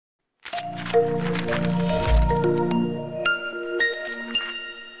Hello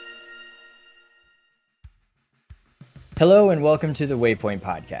and welcome to the Waypoint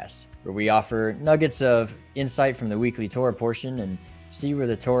Podcast, where we offer nuggets of insight from the weekly Torah portion and see where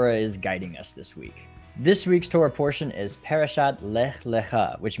the Torah is guiding us this week. This week's Torah portion is Parashat Lech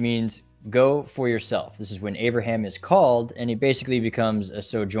Lecha, which means go for yourself. This is when Abraham is called and he basically becomes a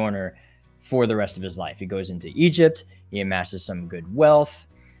sojourner for the rest of his life. He goes into Egypt, he amasses some good wealth,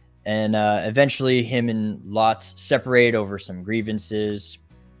 and eventually him and Lot separate over some grievances.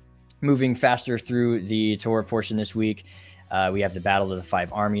 Moving faster through the Torah portion this week, we have the Battle of the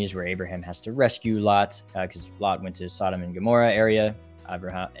Five Armies, where Abraham has to rescue Lot because Lot went to Sodom and Gomorrah area.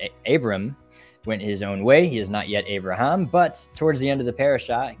 Abram went his own way. He is not yet Abraham, but towards the end of the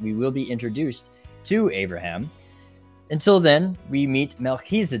parasha, we will be introduced to Abraham. Until then, we meet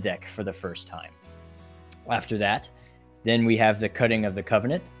Melchizedek for the first time. After that, then we have the cutting of the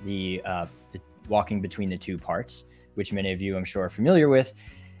covenant, the walking between the two parts, which many of you, I'm sure, are familiar with.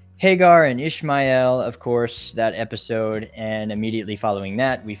 Hagar and Ishmael, of course, that episode, and immediately following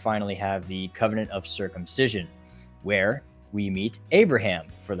that, we finally have the covenant of circumcision, where we meet Abraham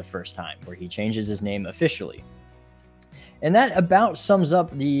for the first time, where he changes his name officially. And that about sums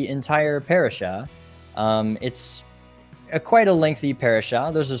up the entire parasha. It's quite a lengthy parasha.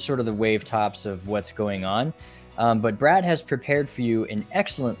 Those are sort of the wave tops of what's going on. But Brad has prepared for you an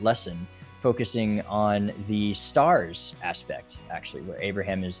excellent lesson focusing on the stars aspect, actually, where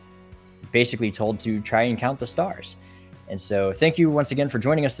Abraham is basically told to try and count the stars. And so thank you once again for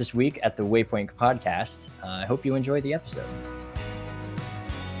joining us this week at the Waypoint Podcast. I hope you enjoyed the episode.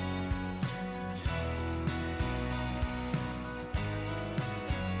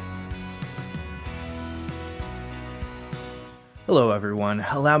 Hello, everyone.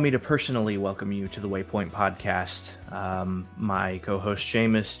 Allow me to personally welcome you to the Waypoint Podcast. My co-host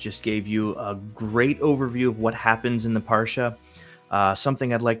Seamus just gave you a great overview of what happens in the Parsha.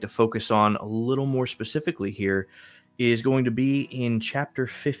 Something I'd like to focus on a little more specifically here is going to be in chapter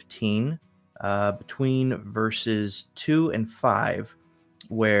 15, between verses 2 and 5,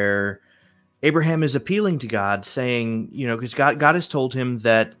 where Abraham is appealing to God, saying, because God has told him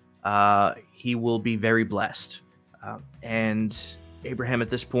that he will be very blessed. And Abraham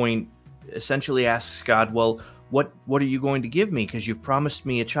at this point essentially asks God, well, what are you going to give me? Because you've promised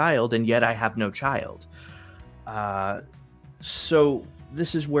me a child, and yet I have no child. So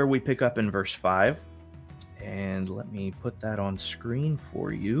this is where we pick up in verse 5. And let me put that on screen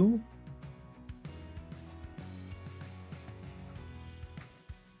for you.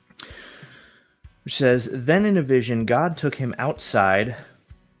 Which says, "Then in a vision, God took him outside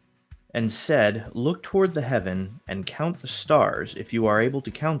and said, 'Look toward the heaven and count the stars, if you are able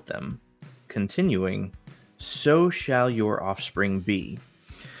to count them.' Continuing, 'So shall your offspring be.'"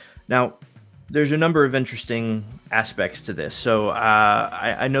 Now, there's a number of interesting aspects to this. So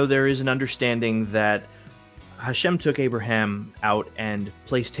I know there is an understanding that Hashem took Abraham out and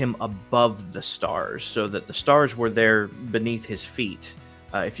placed him above the stars, so that the stars were there beneath his feet.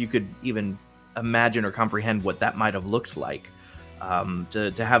 If you could even imagine or comprehend what that might have looked like.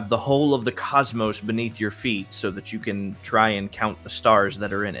 To have the whole of the cosmos beneath your feet so that you can try and count the stars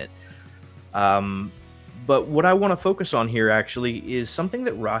that are in it. But what I want to focus on here actually is something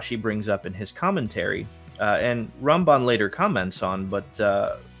that Rashi brings up in his commentary, and Ramban later comments on, but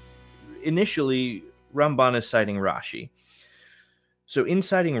initially Ramban is citing Rashi. So in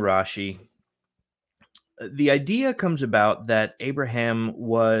citing Rashi, the idea comes about that Abraham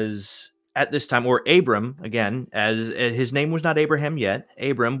was at this time, or Abram, again, as his name was not Abraham yet,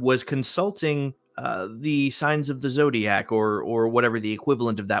 Abram was consulting the signs of the zodiac, or whatever the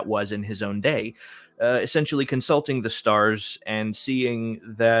equivalent of that was in his own day, essentially consulting the stars and seeing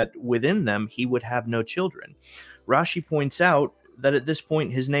that within them he would have no children. Rashi points out that at this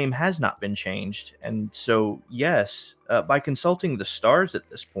point his name has not been changed, and so yes, by consulting the stars at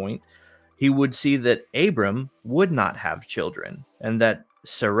this point, he would see that Abram would not have children, and that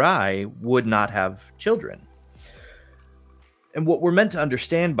Sarai would not have children. And what we're meant to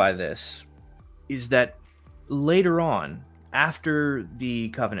understand by this is that later on, after the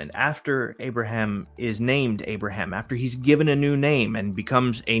covenant, after Abraham is named Abraham, after he's given a new name and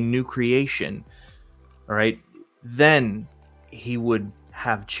becomes a new creation, all right, then he would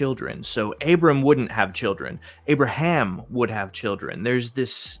have children. So Abram wouldn't have children. Abraham would have children. There's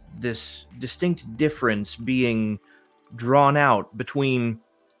this distinct difference being drawn out between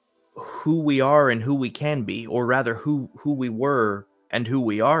who we are and who we can be, or rather who we were and who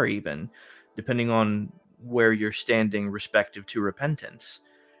we are, even depending on where you're standing respective to repentance.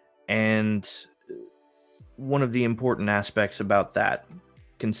 And one of the important aspects about that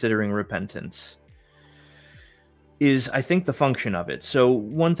considering repentance is, I think, the function of it. So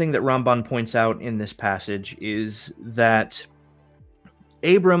one thing that Ramban points out in this passage is that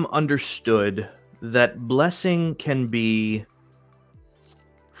Abram understood that blessing can be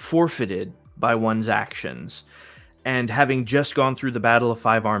forfeited by one's actions. And having just gone through the Battle of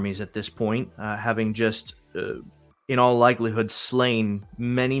Five Armies at this point, having just, in all likelihood, slain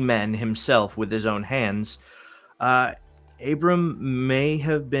many men himself with his own hands, Abram may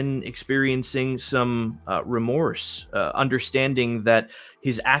have been experiencing some remorse, understanding that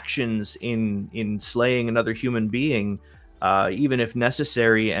his actions in slaying another human being, even if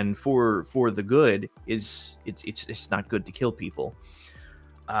necessary and for the good, it's not good to kill people.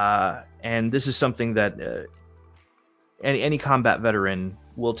 And this is something that any combat veteran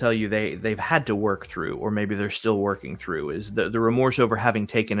will tell you they've had to work through, or maybe they're still working through, is the remorse over having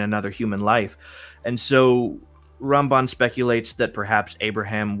taken another human life. And so Ramban speculates that perhaps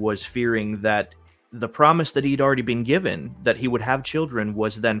Abraham was fearing that the promise that he'd already been given, that he would have children,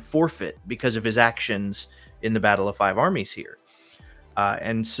 was then forfeit because of his actions in the Battle of Five Armies here.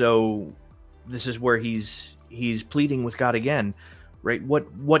 And so this is where he's pleading with God again, right?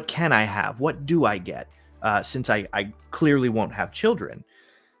 What can I have? What do I get? Since I clearly won't have children.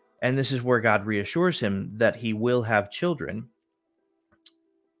 And this is where God reassures him that he will have children.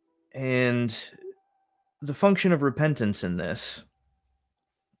 And the function of repentance in this,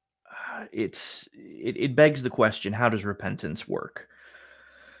 it begs the question, how does repentance work?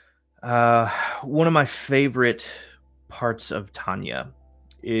 One of my favorite parts of Tanya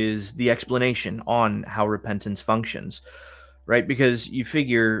is the explanation on how repentance functions. Right? Because you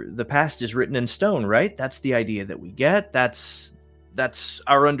figure the past is written in stone, right? That's the idea that we get. That's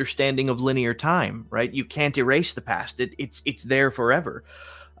our understanding of linear time, right? You can't erase the past. It's there forever.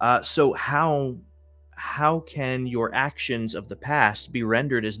 So how can your actions of the past be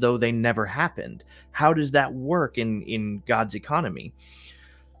rendered as though they never happened? How does that work in God's economy?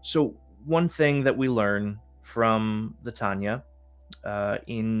 So one thing that we learn from the Tanya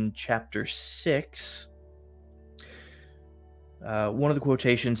in chapter 6, one of the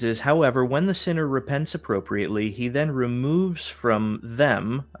quotations is, however, when the sinner repents appropriately, he then removes from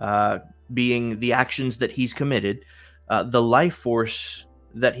them, being the actions that he's committed, the life force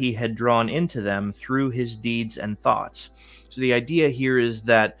that he had drawn into them through his deeds and thoughts. So the idea here is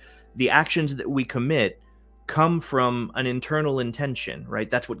that the actions that we commit come from an internal intention, right?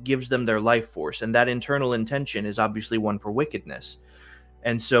 That's what gives them their life force. And that internal intention is obviously one for wickedness.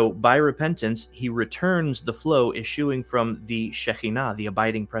 And so by repentance, he returns the flow issuing from the Shekhinah, the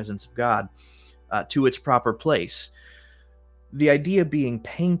abiding presence of God, to its proper place. The idea being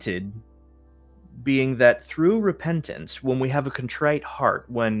painted, being that through repentance, when we have a contrite heart,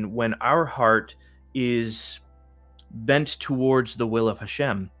 when our heart is bent towards the will of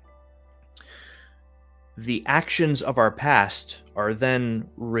Hashem, the actions of our past are then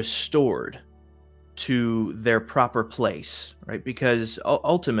restored to their proper place, right? Because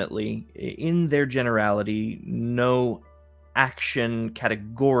ultimately, in their generality, no action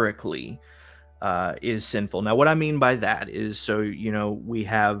categorically is sinful. Now, what I mean by that is, so, we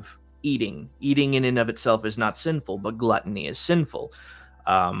have eating. Eating in and of itself is not sinful, but gluttony is sinful.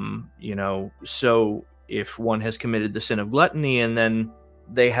 So if one has committed the sin of gluttony and then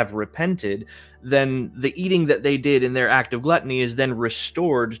they have repented, then the eating that they did in their act of gluttony is then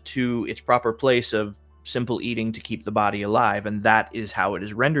restored to its proper place of simple eating to keep the body alive. And that is how it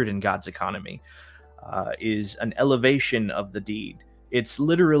is rendered in God's economy, is an elevation of the deed. It's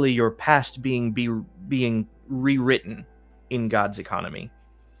literally your past being rewritten in God's economy.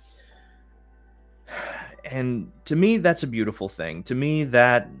 And to me, that's a beautiful thing. To me,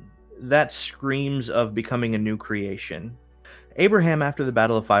 that screams of becoming a new creation. Abraham, after the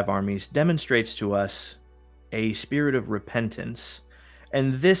Battle of Five Armies, demonstrates to us a spirit of repentance.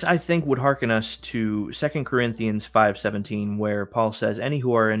 And this, I think, would hearken us to 2 Corinthians 5:17, where Paul says, any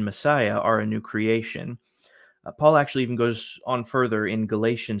who are in Messiah are a new creation. Paul actually even goes on further in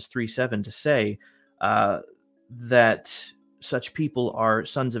Galatians 3:7 to say that such people are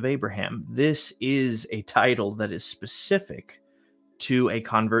sons of Abraham. This is a title that is specific to a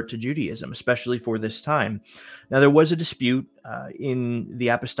convert to Judaism, especially for this time. Now, there was a dispute in the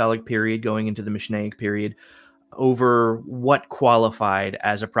apostolic period going into the Mishnaic period over what qualified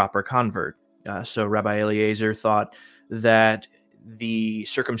as a proper convert. So Rabbi Eliezer thought that the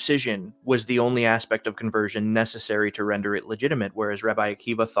circumcision was the only aspect of conversion necessary to render it legitimate, whereas Rabbi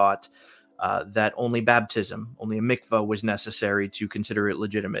Akiva thought that only baptism, only a mikvah was necessary to consider it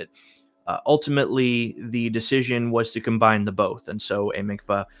legitimate. Ultimately, the decision was to combine the both, and so a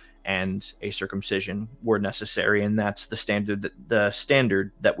mikvah and a circumcision were necessary, and that's the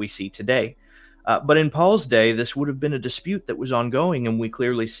standard that we see today. But in Paul's day, this would have been a dispute that was ongoing, and we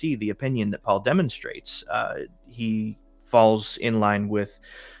clearly see the opinion that Paul demonstrates. He falls in line with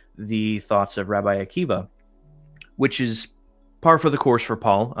the thoughts of Rabbi Akiva, which is par for the course for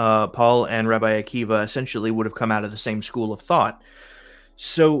Paul. Paul and Rabbi Akiva essentially would have come out of the same school of thought.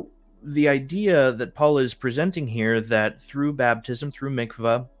 So the idea that Paul is presenting here, that through baptism, through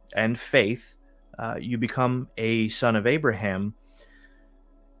mikvah, and faith, you become a son of Abraham,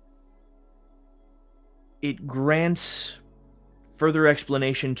 it grants further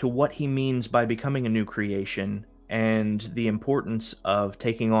explanation to what he means by becoming a new creation and the importance of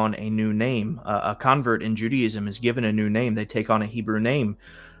taking on a new name. A convert in Judaism is given a new name. They take on a Hebrew name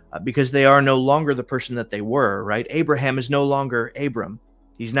because they are no longer the person that they were, right? Abraham is no longer Abram.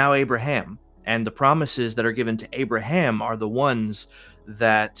 He's now Abraham. And the promises that are given to Abraham are the ones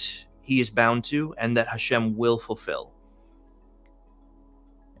that he is bound to and that Hashem will fulfill.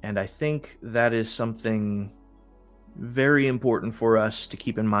 And I think that is something very important for us to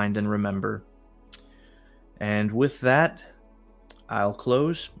keep in mind and remember. And with that, I'll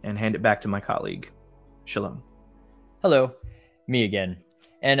close and hand it back to my colleague. Shalom. Hello, me again.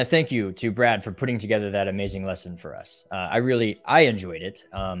 And a thank you to Brad for putting together that amazing lesson for us. I enjoyed it.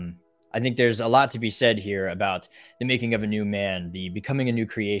 I think there's a lot to be said here about the making of a new man, the becoming a new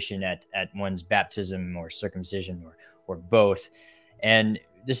creation at one's baptism or circumcision or both. And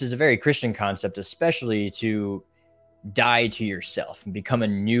this is a very Christian concept, especially to die to yourself and become a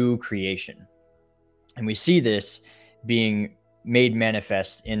new creation. And we see this being made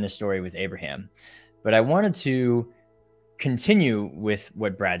manifest in the story with Abraham. But I wanted to continue with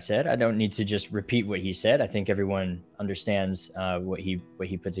what Brad said. I don't need to just repeat what he said. I think everyone understands what he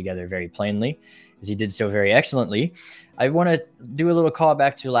put together very plainly, as he did so very excellently. I want to do a little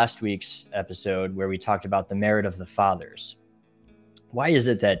callback to last week's episode where we talked about the merit of the fathers. Why is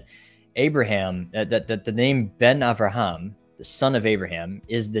it that Abraham, that the name Ben Avraham, the son of Abraham,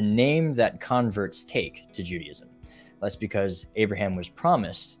 is the name that converts take to Judaism? That's because Abraham was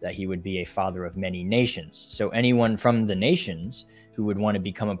promised that he would be a father of many nations. So anyone from the nations who would want to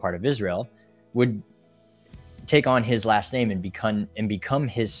become a part of Israel would take on his last name and become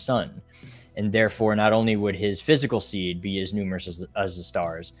his son. And therefore, not only would his physical seed be as numerous as the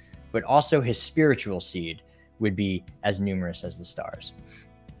stars, but also his spiritual seed would be as numerous as the stars.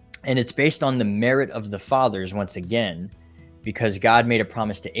 And it's based on the merit of the fathers once again, because God made a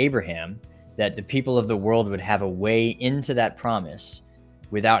promise to Abraham that the people of the world would have a way into that promise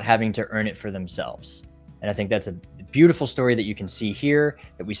without having to earn it for themselves. And I think that's a beautiful story that you can see here,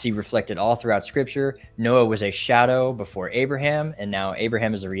 that we see reflected all throughout Scripture. Noah was a shadow before Abraham, and now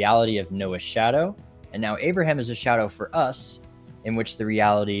Abraham is a reality of Noah's shadow. And now Abraham is a shadow for us, in which the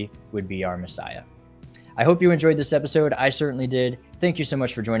reality would be our Messiah. I hope you enjoyed this episode. I certainly did. Thank you so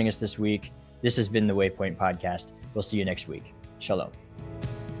much for joining us this week. This has been the Waypoint Podcast. We'll see you next week. Shalom.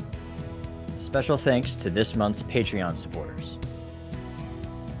 Special thanks to this month's Patreon supporters.